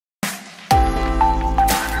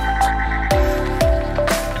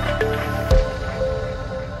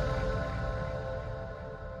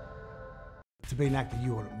be an actor,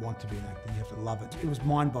 you wouldn't want to be an actor, you have to love it. It was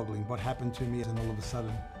mind-boggling what happened to me, and all of a sudden,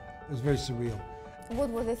 it was very surreal. What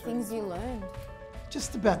were the things you learned?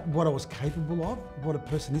 Just about what I was capable of, what a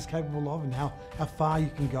person is capable of, and how far you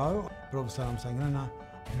can go. But all of a sudden I'm saying, no, I'm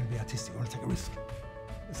going to be artistic, I want to take a risk.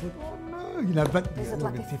 It's like, oh no, but is yeah, it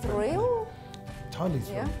like a thrill? Totally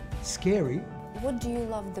thrill. Yeah. Scary. What do you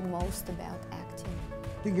love the most about acting?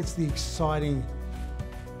 I think it's the exciting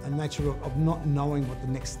nature of not knowing what the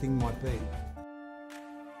next thing might be.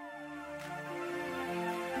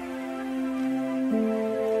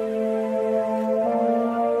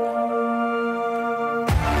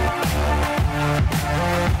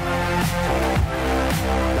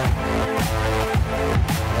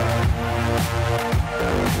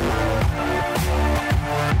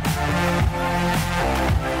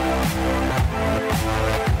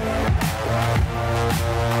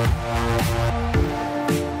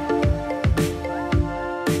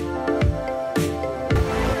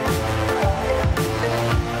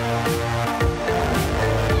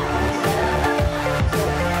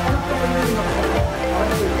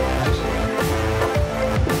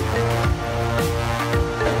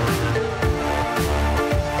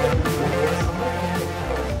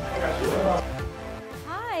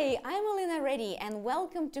 Elina Reddy, and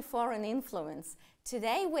welcome to Foreign Influence.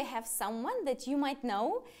 Today we have someone that you might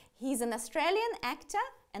know. He's an Australian actor,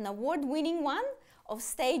 an award-winning one of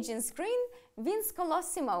stage and screen, Vince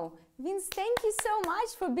Colosimo. Vince, thank you so much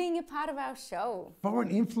for being a part of our show.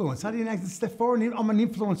 Foreign influence. I didn't act as the foreign. I'm an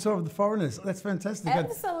influencer of the foreigners. That's fantastic.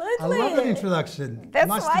 Absolutely. I love that introduction. That's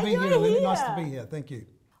nice why to be you're here, Elina. here. Nice to be here. Thank you.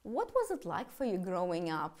 What was it like for you growing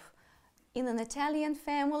up in an Italian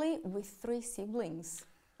family with 3 siblings?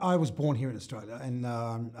 I was born here in Australia, and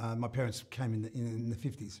my parents came in the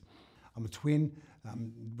 50s. I'm a twin.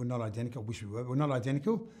 We're not identical. I wish we were. We're not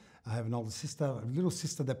identical. I have an older sister, a little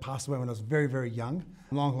sister that passed away when I was very, very young,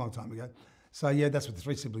 a long, long time ago. So yeah, that's where the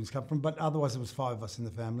 3 siblings come from. But otherwise, there was 5 of us in the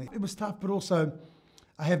family. It was tough, but also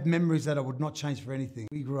I have memories that I would not change for anything.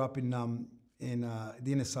 We grew up in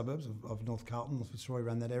the inner suburbs of North Carlton, North Fitzroy,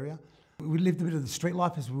 around that area. We lived a bit of the street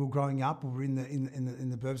life as we were growing up. We were in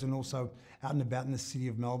the burbs and also out and about in the city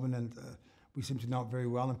of Melbourne, and we seem to know it very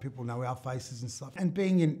well, and people know our faces and stuff. And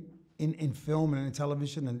being in film and in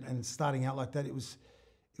television and starting out like that, it was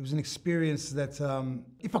an experience that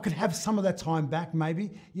if I could have some of that time back,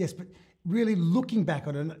 maybe, yes, but really looking back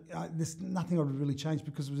on it, there's nothing I would really change,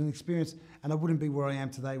 because it was an experience and I wouldn't be where I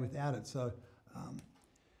am today without it. So,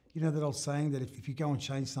 you know that old saying that if you go and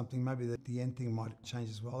change something, maybe the end thing might change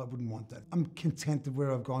as well. I wouldn't want that. I'm content with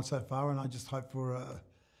where I've gone so far, and I just hope for a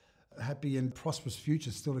happy and prosperous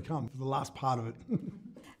future still to come, for the last part of it.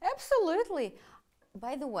 Absolutely.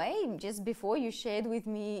 By the way, just before you shared with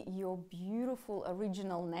me your beautiful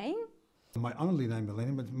original name. My only name,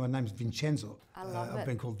 Elina, but my name's Vincenzo. I love it. I've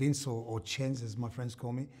been called Vince or Chenz, as my friends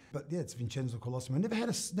call me. But yeah, it's Vincenzo Colosimo. I never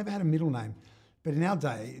had a middle name. But in our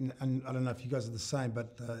day, and I don't know if you guys are the same,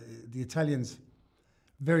 but the Italians,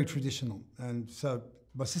 very traditional. And so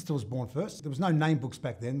my sister was born first. There was no name books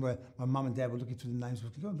back then where my mum and dad were looking through the names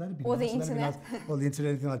books. Oh, that'd be or nice. The internet. Nice. Or the internet,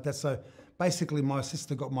 anything like that. So basically my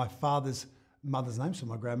sister got my mother's name, so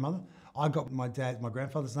my grandmother. I got my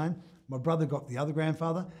grandfather's name. My brother got the other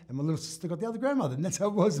grandfather, and my little sister got the other grandmother. And that's how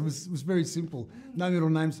it was. It was very simple. No middle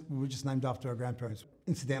names. We were just named after our grandparents.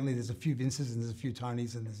 Incidentally, there's a few Vinces and there's a few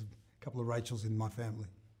Tonys and there's a couple of Rachels in my family.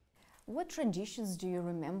 What traditions do you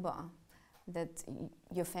remember that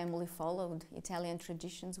your family followed, Italian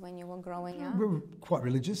traditions, when you were growing up? We were quite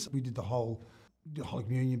religious. We did the whole Holy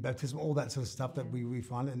Communion, baptism, all that sort of stuff that we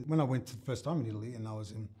find. And when I went the first time in Italy, and I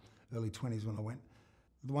was in early 20s when I went,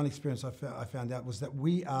 the one experience I found out was that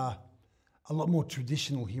we are a lot more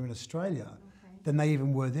traditional here in Australia than they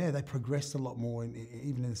even were there. They progressed a lot more,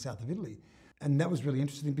 even in the south of Italy. And that was really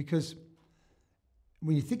interesting, because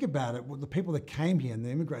when you think about it, well, the people that came here and they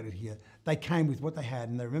immigrated here, they came with what they had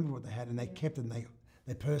and they remembered what they had and they kept it and they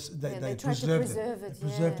preserved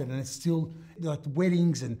it. And it's still like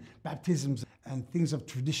weddings and baptisms and things of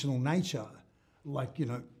traditional nature, like, you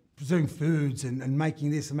know, preserving foods and making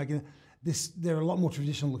this and making this. They're a lot more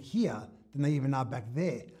traditional here than they even are back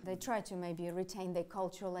there. They try to maybe retain their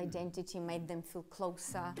cultural identity, made them feel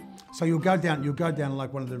closer. So you'll go down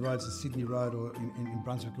like one of the roads, the Sydney Road or in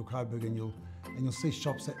Brunswick or Coburg, and you'll see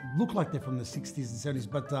shops that look like they're from the 60s and 70s,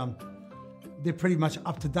 but they're pretty much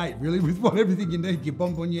up to date, really, with everything you need, your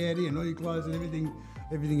bomboniere and all your clothes and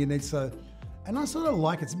everything you need. So, and I sort of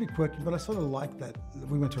like it's a bit quirky, but I sort of like that.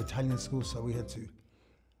 We went to Italian school, so we had to,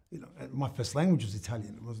 you know, my first language was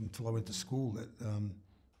Italian. It wasn't until I went to school that,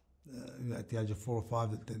 at the age of 4 or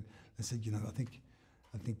 5, that they said, you know, I think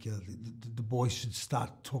I think the boys should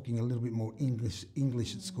start talking a little bit more English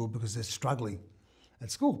at school because they're struggling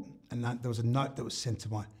at school. And there was a note that was sent to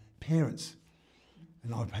my parents,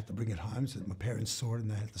 and I had to bring it home. So my parents saw it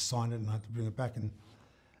and they had to sign it, and I had to bring it back.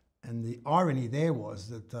 And the irony there was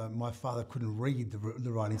that my father couldn't read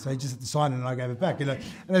the writing, so he just had to sign it, and I gave it back. And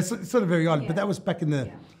it's sort of very odd. But that was back in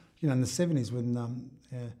the in the 70s when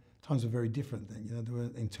times were very different. Then there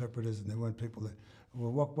were interpreters and there weren't people that.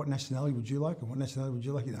 Well, what nationality would you like, and what nationality would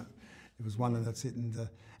you like? It was one, and that's it.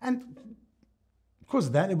 And because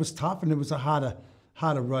of that, it was tough, and it was a harder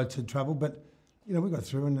road to travel. But we got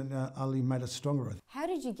through, and Ali made us stronger. How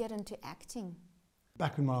did you get into acting?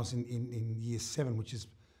 Back when I was in year 7, which is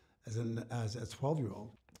as a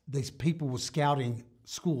 12-year-old, these people were scouting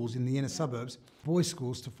schools in the inner suburbs, boys'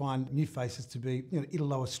 schools, to find new faces to be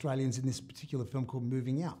Italo-Australians in this particular film called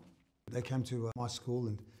Moving Out. They came to my school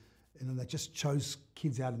and they just chose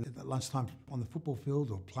kids out at lunchtime on the football field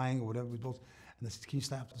or playing or whatever with balls. And they said, "Can you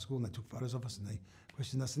stay after school?" And they took photos of us and they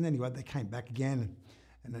questioned us. And anyway, they came back again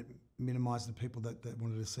and they minimised the people that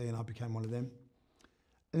wanted to see, and I became one of them.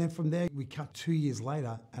 And then from there, we cut 2 years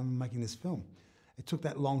later and we're making this film. It took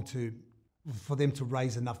that long for them to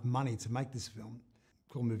raise enough money to make this film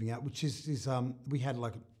called Moving Out, which is we had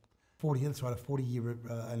like a 40-year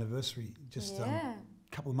anniversary just a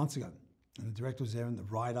couple of months ago. And the director was there, and the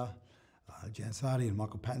writer, Jan Sardi and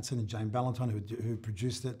Michael Pattinson and Jane Ballantyne, who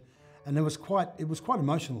produced it. And it was quite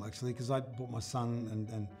emotional, actually, because I brought my son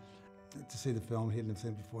and to see the film. He hadn't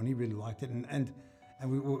seen it before, and he really liked it. And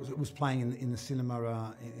it was playing in the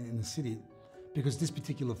cinema in the city, because this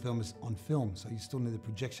particular film is on film, so you still need the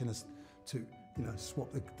projectionist to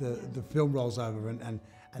swap the film rolls over. And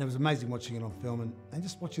it was amazing watching it on film and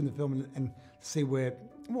just watching the film and see where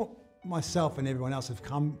myself and everyone else have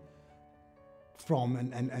come from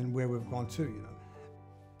and where we've gone to,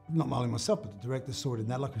 Not only myself, but the director saw it in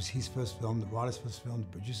that, like it was his first film, the writer's first film, the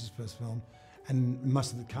producer's first film, and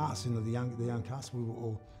most of the cast, the young cast, we were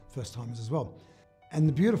all first timers as well. And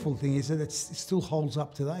the beautiful thing is that it still holds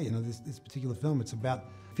up today. This particular film, it's about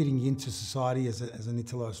fitting into society as an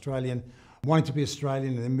Italo-Australian, wanting to be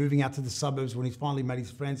Australian, and then moving out to the suburbs when he's finally made his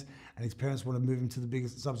friends, and his parents want to move him to the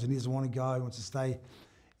biggest suburbs, and he doesn't want to go, he wants to stay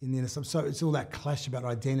in the inner suburbs. So it's all that clash about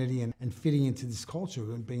identity and fitting into this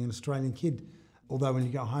culture and being an Australian kid. Although when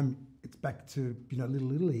you go home, it's back to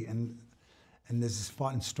Little Italy, and there's this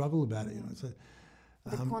fight and struggle about it. So,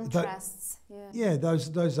 the contrasts.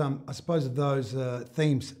 Those I suppose those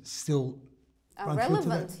themes still are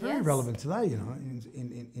relevant. Very relevant today.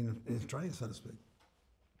 In Australia, so to speak.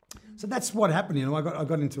 So that's what happened. I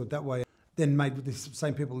got into it that way. Then made with these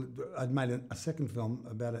same people. I'd made a second film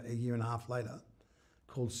about a year and a half later,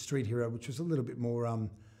 called Street Hero, which was a little bit more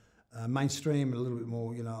mainstream and a little bit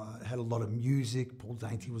more, had a lot of music. Paul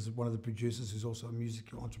Dainty was one of the producers, who's also a music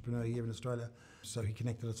entrepreneur here in Australia. So he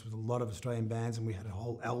connected us with a lot of Australian bands, and we had a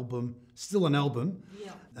whole album, still an album.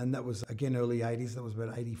 Yeah. And that was, again, early 80s. That was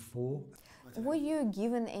about 84. Were you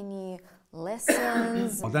given any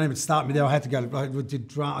lessons? I don't even start me there. I had to go.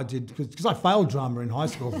 I did because I failed drama in high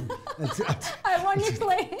school.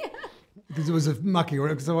 Ironically. Because it was a mucking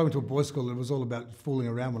around. Because I went to a boys' school, and it was all about fooling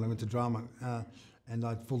around when I went to drama, and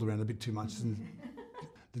I fooled around a bit too much, and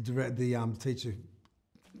the teacher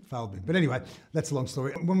failed me. But anyway, that's a long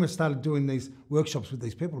story. When we started doing these workshops with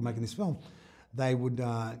these people making this film, they would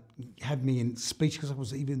have me in speech,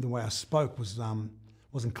 because even the way I spoke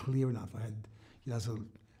wasn't clear enough. I had sort of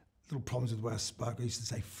little problems with the way I spoke. I used to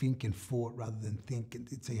say think and fought rather than think and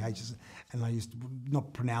THs, and I used to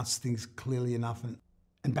not pronounce things clearly enough.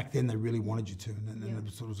 And back then they really wanted you to, and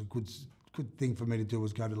it sort of was a good thing for me to do,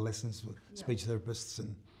 was go to lessons for speech therapists,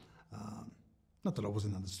 and not that I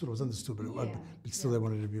wasn't understood. I was understood, but still they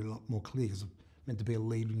wanted it to be a lot more clear, because it meant to be a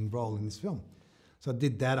leading role in this film. So I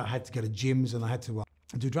did that. I had to go to gyms, and I had to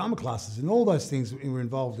do drama classes, and all those things were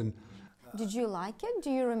involved in. Did you like it? Do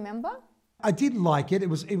you remember? I did like it. It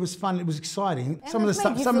was fun. It was exciting. And some of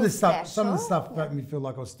the stuff made me feel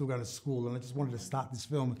like I was still going to school, and I just wanted to start this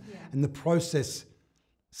film. Yeah. And the process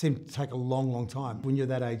seemed to take a long, long time. When you're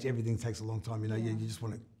that age, everything takes a long time. You just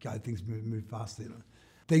want to go. Things move faster.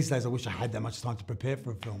 These days, I wish I had that much time to prepare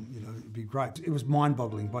for a film. It'd be great. It was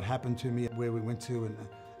mind-boggling what happened to me, where we went to, and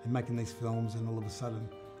making these films, and all of a sudden,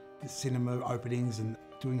 the cinema openings and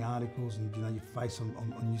doing articles, and your face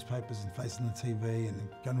on newspapers and face on the TV, and then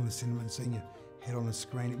going to the cinema and seeing your head on a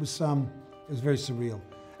screen. It was very surreal.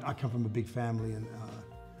 I come from a big family, and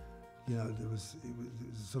it was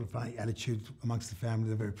a sort of funny attitude amongst the family.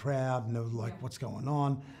 They're very proud, and they were like, "What's going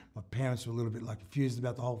on?" My parents were a little bit confused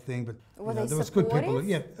about the whole thing, but there was good people.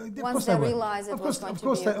 Yeah, once they realised it was going to be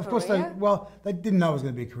a career. Well, they didn't know it was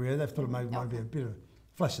going to be a career. They thought it might be a bit of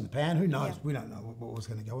flash in the pan. Who knows? Yeah. We don't know what was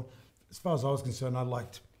going to go on. As far as I was concerned, I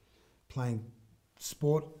liked playing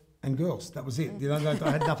sport and girls. That was it. You know,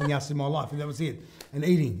 I had nothing else in my life, and that was it. And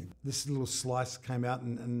eating. This little slice came out,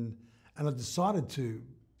 and I decided to,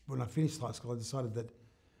 when I finished high school, I decided that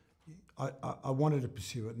I wanted to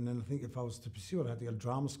pursue it. And then I think if I was to pursue it, I had to go to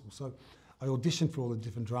drama school. So I auditioned for all the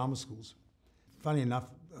different drama schools. Funny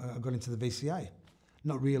enough, I got into the VCA,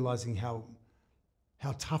 not realising how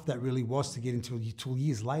tough that really was to get into until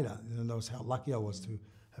years later. And that was how lucky I was to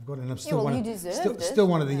have got in. I'm still still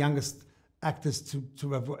one of the youngest actors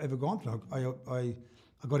to have ever gone through.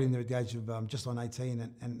 I got in there at the age of just on 18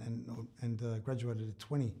 and graduated at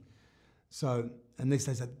 20. So, and these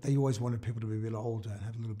days they always wanted people to be a bit older and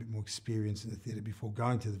have a little bit more experience in the theatre before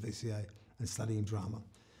going to the VCA and studying drama.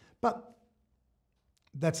 But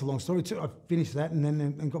that's a long story too. I finished that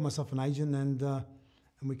and got myself an agent, and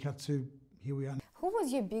we cut to here we are. Who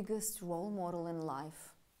was your biggest role model in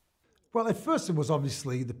life? Well, at first it was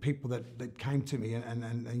obviously the people that came to me,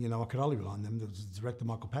 and you know, I could only rely on them. There was the director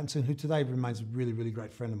Michael Pattinson, who today remains a really, really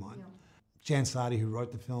great friend of mine. Yeah. Jan Sardi, who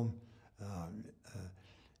wrote the film,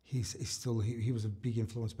 he was a big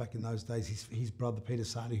influence back in those days. His brother Peter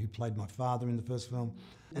Sardi, who played my father in the first film,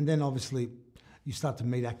 and then obviously you start to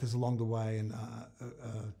meet actors along the way, and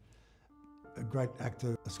a great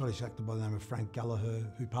actor, a Scottish actor by the name of Frank Gallagher,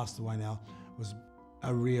 who passed away now, was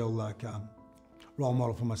a real role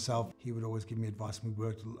model for myself. He would always give me advice, and we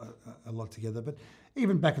worked a lot together. But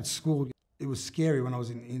even back at school, it was scary when I was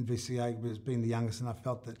in VCA, as being the youngest, and I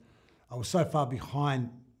felt that I was so far behind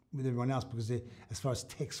with everyone else because as far as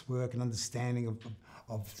text work and understanding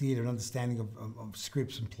of theatre and understanding of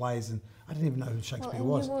scripts and plays, and I didn't even know who Shakespeare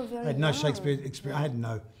was. I had no Shakespeare experience. I had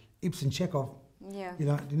no Ibsen, Chekhov. Yeah. You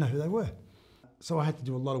know, I didn't know who they were. So I had to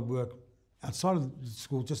do a lot of work outside of the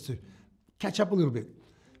school just to catch up a little bit.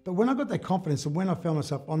 But when I got that confidence, and when I found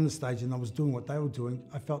myself on the stage and I was doing what they were doing,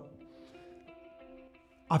 I felt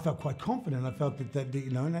quite confident. I felt that you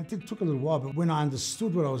know, and it took a little while, but when I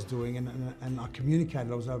understood what I was doing and I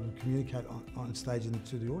communicated, I was able to communicate on stage and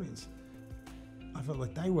to the audience. I felt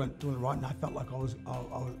like they weren't doing it right, and I felt like I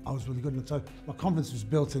was really good. And so my confidence was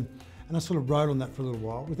built, and I sort of rode on that for a little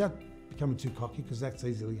while without becoming too cocky, because that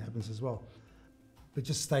easily happens as well. But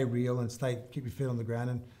just stay real and keep your feet on the ground.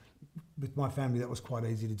 And with my family, that was quite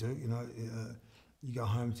easy to do. You know, you go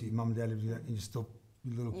home to your mum and dad, and you're still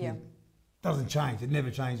a little kid. Doesn't change. It never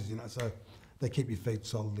changes, you know. So they keep your feet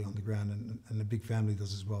solidly on the ground, and the big family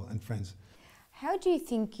does as well, and friends. How do you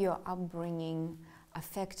think your upbringing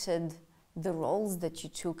affected the roles that you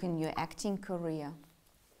took in your acting career?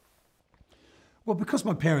 Well, because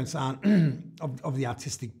my parents aren't of the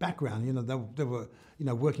artistic background, you know, they were, you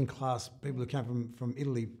know, working class people who came from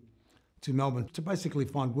Italy to Melbourne to basically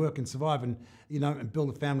find work and survive, and you know, and build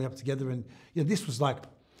a family up together. And you know, this was like,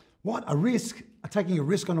 what, a risk? Taking a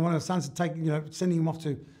risk on one of our sons to you know, sending him off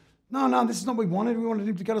to, no, this is not what we wanted. We wanted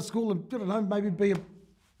him to go to school and, I don't know, maybe be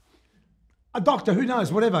a doctor, who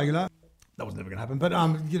knows, whatever, you know. That was never going to happen, but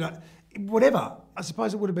you know, whatever. I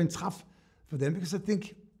suppose it would have been tough for them, because I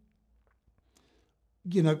think,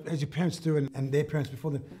 you know, as your parents do and their parents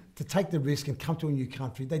before them, to take the risk and come to a new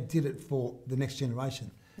country, they did it for the next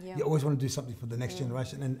generation. Yeah. You always want to do something for the next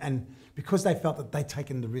generation. And because they felt that they'd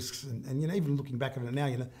taken the risks, and you know, even looking back at it now,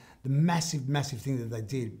 you know, the massive thing that they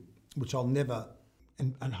did, which I'll never,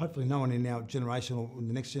 and hopefully no one in our generation or in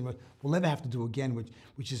the next generation will ever have to do again,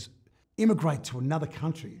 which is immigrate to another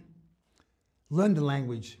country, learn the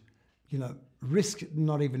language, you know, risk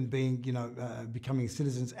not even being, you know, becoming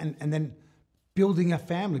citizens, and then building a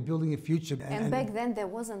family, building a future. And back then there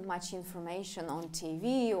wasn't much information on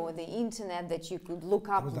TV or the internet that you could look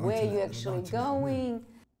up where you're actually going. Yeah.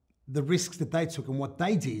 The risks that they took and what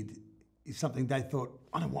they did is something they thought,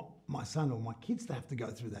 I don't want my son or my kids to have to go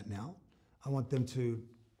through that now. I want them to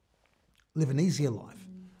live an easier life.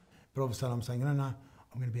 But all of a sudden I'm saying, no, I'm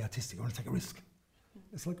going to be artistic. I want to take a risk.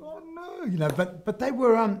 It's like, oh no, you know, but they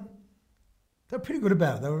were pretty good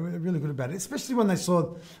about it. They were really good about it, especially when they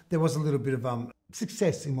saw there was a little bit of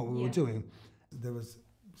success in what we were doing. There was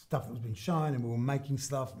stuff that was being shown, and we were making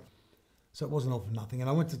stuff. So it wasn't all for nothing. And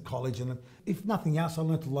I went to college, and if nothing else, I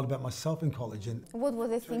learned a lot about myself in college. And what were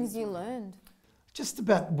the things you learned? Just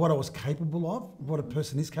about what I was capable of, what a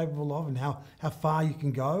person is capable of, and how far you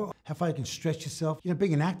can go, how far you can stretch yourself. You know,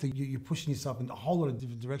 being an actor, you're pushing yourself in a whole lot of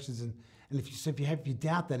different directions. And if you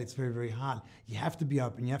doubt that, it's very, very hard. You have to be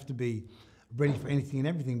open. You have to be ready for anything and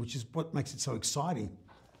everything, which is what makes it so exciting.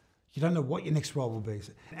 You don't know what your next role will be.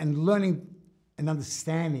 And learning and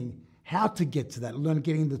understanding how to get to that,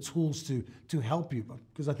 getting the tools to help you,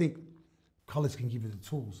 because I think college can give you the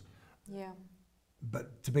tools. Yeah.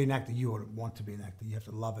 But to be an actor, you ought to want to be an actor. You have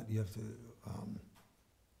to love it. You have to,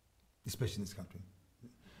 especially in this country,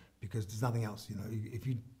 because there's nothing else. You know, if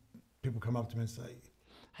people come up to me and say,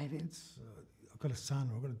 "Hey Vince, I've got a son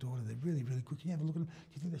or I've got a daughter. They're really, really good. Can you have a look at them?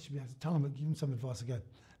 Do you think they should be able to tell them? Give them some advice?" I go,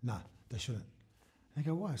 "No, they shouldn't." And they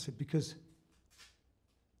go, "Why?" I said, "Because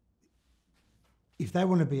if they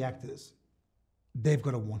want to be actors, they've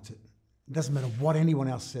got to want it. It doesn't matter what anyone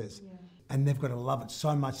else says." Yeah. And they've got to love it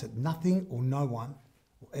so much that nothing or no one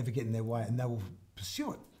will ever get in their way, and they will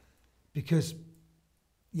pursue it. Because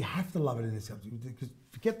you have to love it in this country. Because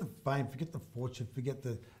forget the fame, forget the fortune, forget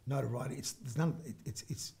the notoriety.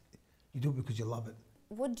 It's you do it because you love it.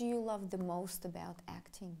 What do you love the most about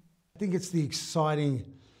acting? I think it's the exciting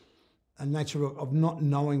nature of not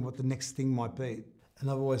knowing what the next thing might be. And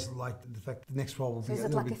I've always liked the fact that the next role will be a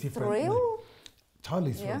little bit different. Is it like a thrill?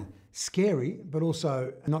 Totally thrilling. Yeah. Scary, but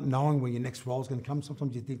also not knowing where your next role is going to come.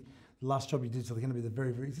 Sometimes you think the last job you did is going to be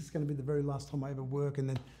is this going to be the very last time I ever work? And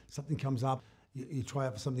then something comes up, you try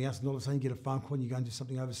out for something else, and all of a sudden you get a phone call and you go and do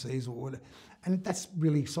something overseas or whatever. And that's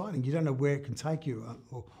really exciting. You don't know where it can take you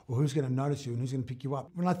or who's going to notice you and who's going to pick you up.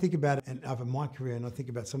 When I think about it and over my career and I think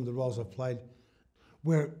about some of the roles I've played,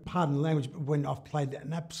 where, pardon the language, but when I've played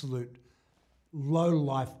an absolute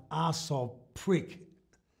low-life arsehole prick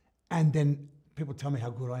and then people tell me how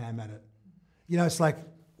good I am at it. You know, it's like,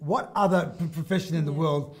 what other profession in the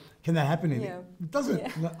world can that happen in? It doesn't.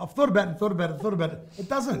 Yeah. You know, I've thought about it. It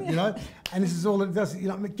doesn't, you know? And this is all it does. You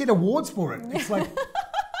know, get awards for it. It's like,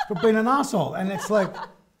 for being an arsehole. And it's like,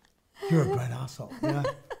 you're a great arsehole, you know?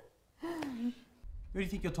 Who do you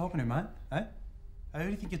think you're talking to, mate? Eh? Who do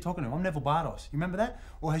you think you're talking to? I'm Neville Bardos. You remember that?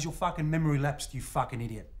 Or has your fucking memory lapsed, you fucking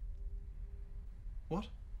idiot? What?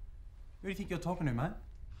 Who do you think you're talking to, mate?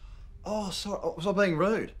 Oh, sorry. Was I being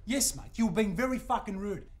rude? Yes, mate. You were being very fucking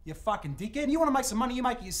rude. You fucking dickhead. You want to make some money, you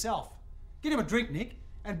make it yourself. Get him a drink, Nick,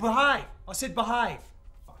 and behave. I said behave.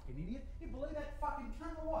 Fucking idiot. You believe that fucking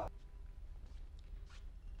cunt or what?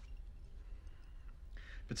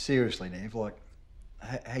 But seriously, Nev, like,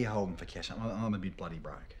 how you holding for cash? I'm a bit bloody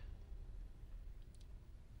broke.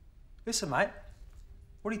 Listen, mate.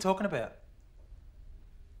 What are you talking about?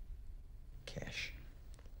 Cash.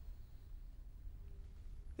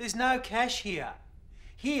 There's no cash here.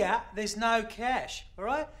 Here, there's no cash, all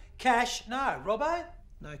right? Cash, no. Robbo?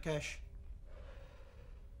 No cash.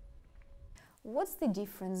 What's the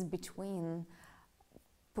difference between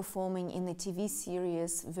performing in a TV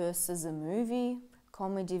series versus a movie,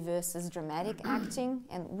 comedy versus dramatic acting,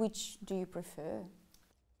 and which do you prefer?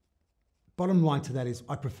 Bottom line to that is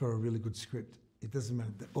I prefer a really good script. It doesn't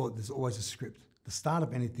matter, there's always a script. The start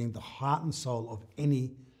of anything, the heart and soul of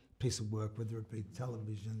any piece of work, whether it be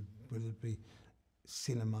television, whether it be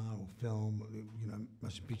cinema or film, you know,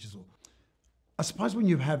 motion pictures. Or I suppose when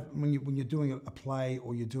you're doing a play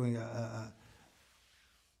or you're doing a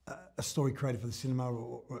story created for the cinema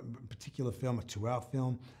or a particular film, a 2-hour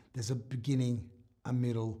film, there's a beginning, a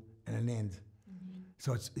middle, and an end. Mm-hmm.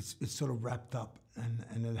 So it's sort of wrapped up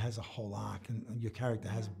and it has a whole arc, and your character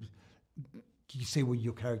has. You see where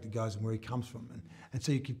your character goes and where he comes from, and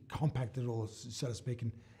so you can compact it all, so to speak,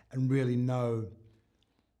 and really know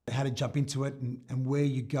how to jump into it and where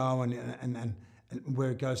you go and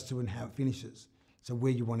where it goes to and how it finishes. So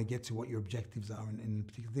where you want to get to, what your objectives are in a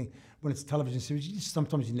particular thing. When it's a television series,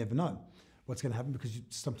 sometimes you never know what's going to happen because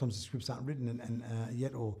sometimes the scripts aren't written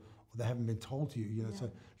yet or they haven't been told to you. You know,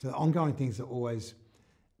 so the ongoing things are always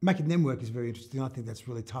making them work is very interesting. I think that's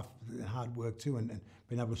really tough and hard work too, and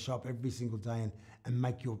being able to show up every single day and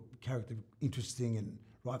make your character interesting and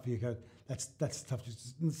right for your character. That's tough.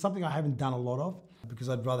 It's something I haven't done a lot of because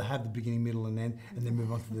I'd rather have the beginning, middle, and end, and then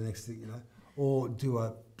move on to the next thing, you know, or do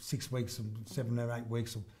a 6 weeks, or 7 or 8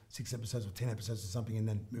 weeks, or 6 episodes, or 10 episodes, or something, and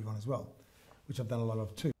then move on as well, which I've done a lot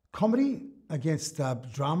of too. Comedy against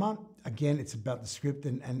drama. Again, it's about the script,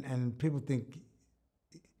 and people think,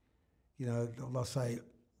 you know, they'll say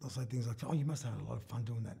things like, "Oh, you must have had a lot of fun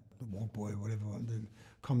doing that, the Walk Boy," or whatever, the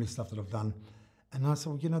comedy stuff that I've done. And I said,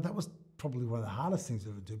 well, you know, that was probably one of the hardest things to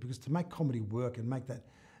ever do, because to make comedy work and make that,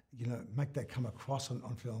 you know, make that come across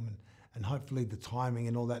on film and hopefully the timing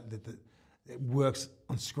and all that it works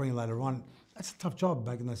on screen later on, that's a tough job,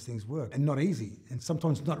 making those things work, and not easy, and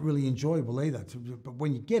sometimes not really enjoyable either. But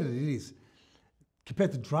when you get it, it is.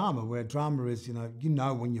 Compared to drama, where drama is, you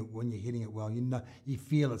know when you're hitting it well, you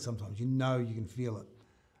feel it sometimes, you can feel it.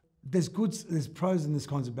 There's pros and there's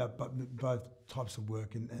cons about both types of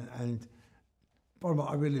work, and bottom line,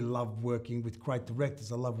 I really love working with great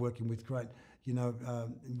directors. I love working with great,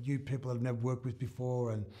 new people that I've never worked with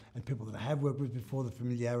before, and people that I have worked with before. The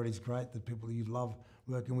familiarity is great. The people that you love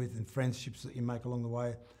working with and friendships that you make along the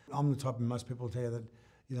way. I'm the type of most people will tell you that,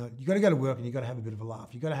 you know, you got to go to work and you got to have a bit of a laugh.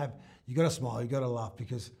 You got to smile. You got to laugh,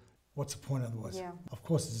 because what's the point otherwise? Yeah. Of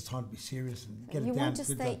course, there's a time to be serious and get it down. You want to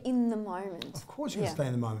stay in the moment. Of course, you got to stay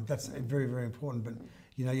in the moment. That's very, very important. But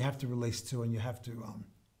you know, you have to release too, and you have to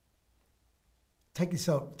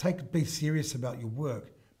be serious about your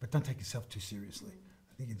work, but don't take yourself too seriously.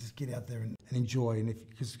 I think you just get out there and enjoy, and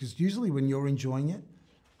because usually when you're enjoying it,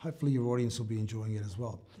 hopefully your audience will be enjoying it as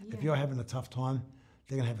well. Yeah. If you're having a tough time,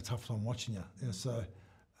 they're going to have a tough time watching you. You know, so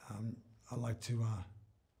I like to,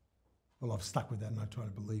 well, I've stuck with that, and I try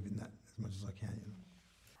to believe in that as much as I can. You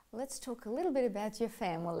know. Let's talk a little bit about your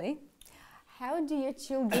family. How do your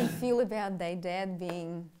children feel about their dad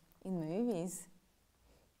being in movies?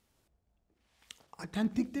 I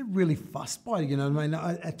don't think they're really fussed by it, you know what I mean?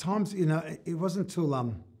 At times, you know, it wasn't until, I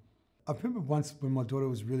remember once when my daughter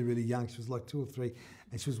was really, really young, she was like 2 or 3,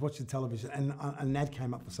 and she was watching television, and an ad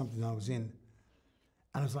came up for something I was in,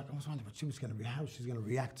 and I was wondering what she was going to how she was going to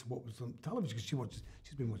react to what was on television, because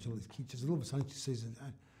she's been watching all these kids, and all of a sudden she sees it,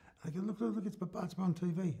 and I go, look, it's on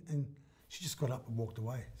TV, and she just got up and walked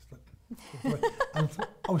away. It's like,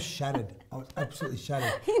 I was shattered. I was absolutely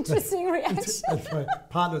shattered. Interesting reaction. And my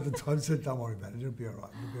partner at the time said, "Don't worry about it. It'll be all right.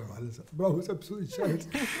 It'll be all right." But I was absolutely shattered.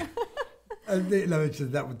 And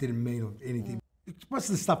that didn't mean anything. Most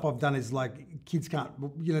of the stuff I've done is like kids can't.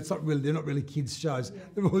 You know, they're not really kids shows.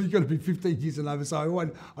 Yeah. Well, you've got to be 15 years and over. So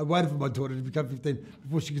I waited for my daughter to become 15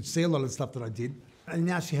 before she could see a lot of the stuff that I did. And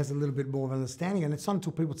now she has a little bit more of an understanding. And it's not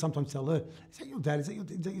until people sometimes tell her, "Is that your dad? Is that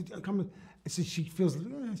your come?" So she feels,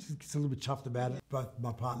 she gets a little bit chuffed about it. Both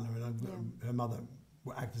my partner and her mother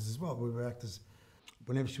were actors as well. We were actors.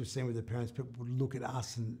 Whenever she was seen with her parents, people would look at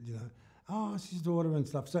us and, you know, oh, it's his daughter and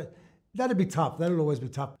stuff. So that'd be tough. That'll always be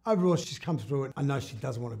tough. Overall, she's come through it. I know she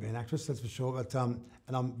doesn't want to be an actress, that's for sure. But and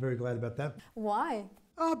I'm very glad about that. Why?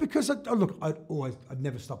 Because I'd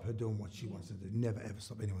never stop her doing what she wants to do. Never ever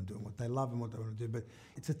stop anyone doing what they love and what they want to do. But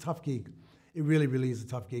it's a tough gig. It really, really is a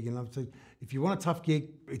tough gig. And if you want a tough gig,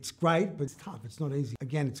 it's great, but it's tough. It's not easy.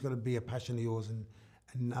 Again, it's got to be a passion of yours, and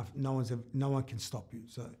no one can stop you.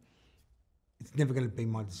 So it's never going to be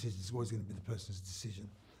my decision. It's always going to be the person's decision.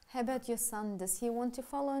 How about your son? Does he want to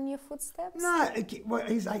follow in your footsteps? No, well,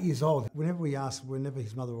 he's 8 years old. Whenever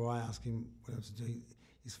his mother or I ask him what else to do,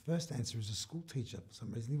 his first answer is a school teacher for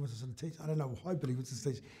some reason. He wants to teach. I don't know why, but he wants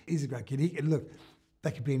to teach. He's a great kid. Look. They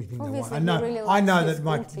could be anything Obviously, they want. really I know that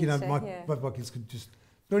my teacher, kids could just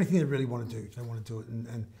do anything they really want to do if they want to do it,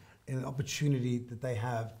 and an opportunity that they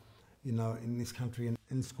have, you know, in this country and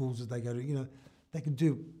in schools that they go to, you know, they can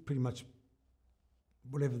do pretty much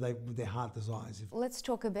whatever their heart desires. Let's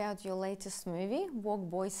talk about your latest movie, Walk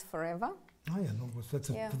Boys Forever. Oh yeah,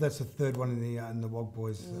 that's the third one in the Walk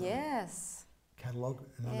Boys. Yes. Catalogue,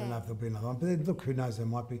 and I don't know if there'll be another one, but then, look, who knows, there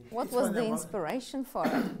might be. What was the inspiration for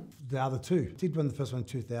it? The other two. Did run the first one in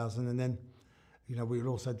 2000, and then, you know, we had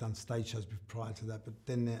also done stage shows prior to that, but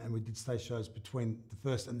then, and we did stage shows between the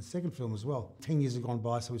first and the second film as well. 10 years have gone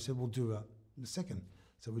by, so we said we'll do the second.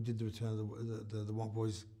 So we did the return of the Walk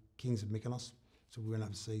Boys, Kings of Mykonos. So we went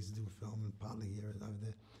overseas to do a film, and partly here and over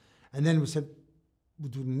there. And then we said, we'll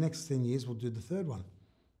do the next 10 years, we'll do the third one.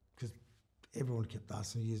 Because everyone kept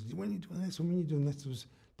asking years, when are you doing this? When are you doing this?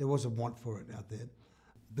 There was a want for it out there.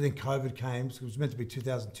 But then COVID came, so it was meant to be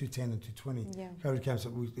 2010 and 2020. Yeah. COVID came,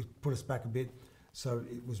 so it put us back a bit. So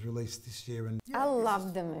it was released this year. And I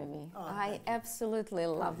loved the movie. I absolutely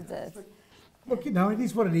loved it. Look, you know, it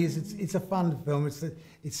is what it is. It's a fun film.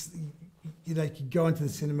 It's you know, you can go into the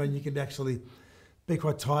cinema and you can actually be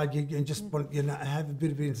quite tired and just want, you know, have a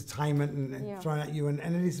bit of entertainment and thrown at you. And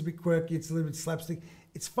it is a bit quirky. It's a little bit slapstick.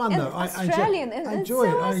 It's fun though. Australian. I enjoy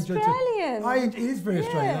it. I enjoy it. It is very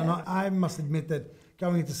Australian. And I must admit that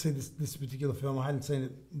going in to see this particular film, I hadn't seen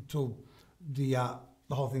it until the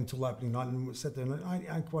whole thing until opening night, and we sat there and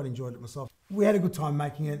I quite enjoyed it myself. We had a good time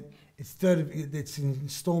making it. It's an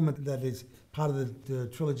instalment that is part of the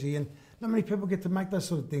trilogy, and not many people get to make those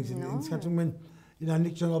sort of things in this country. When, you know,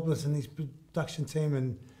 Nick Johnopoulos and his production team,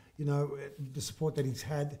 and, you know, the support that he's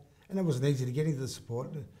had, and it wasn't easy to get into the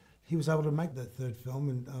support. He was able to make that third film,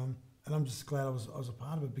 and I'm just glad I was a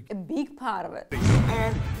part of it. A big part of it.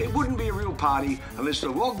 And it wouldn't be a real party unless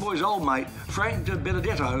the Walk Boys' old mate, Frank de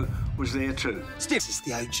Benedetto, was there too. This is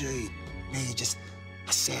the OG. Now you're just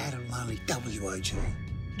a sad and lonely WOG.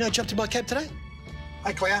 You know, I jumped in my cab today.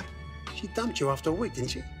 Hey, Claire. She dumped you after a week,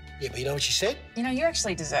 didn't she? Yeah, but you know what she said? You know, you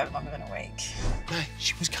actually deserve longer than a week. No,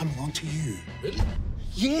 she was coming on to you. Really?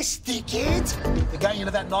 Yes, dickhead. They're going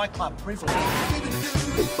into that nightclub briefly.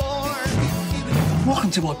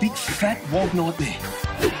 Welcome to my big fat wog nightmare.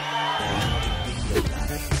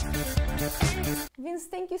 Vince,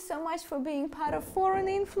 thank you so much for being part of Foreign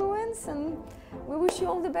Influence, and we wish you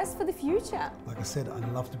all the best for the future. Like I said,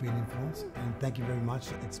 I'd love to be an influence, and thank you very much.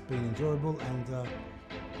 It's been enjoyable, and good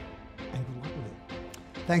luck with it.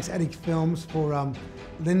 Thanks, Attic Films, for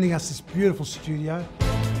lending us this beautiful studio.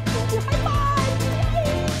 Thank you. High five!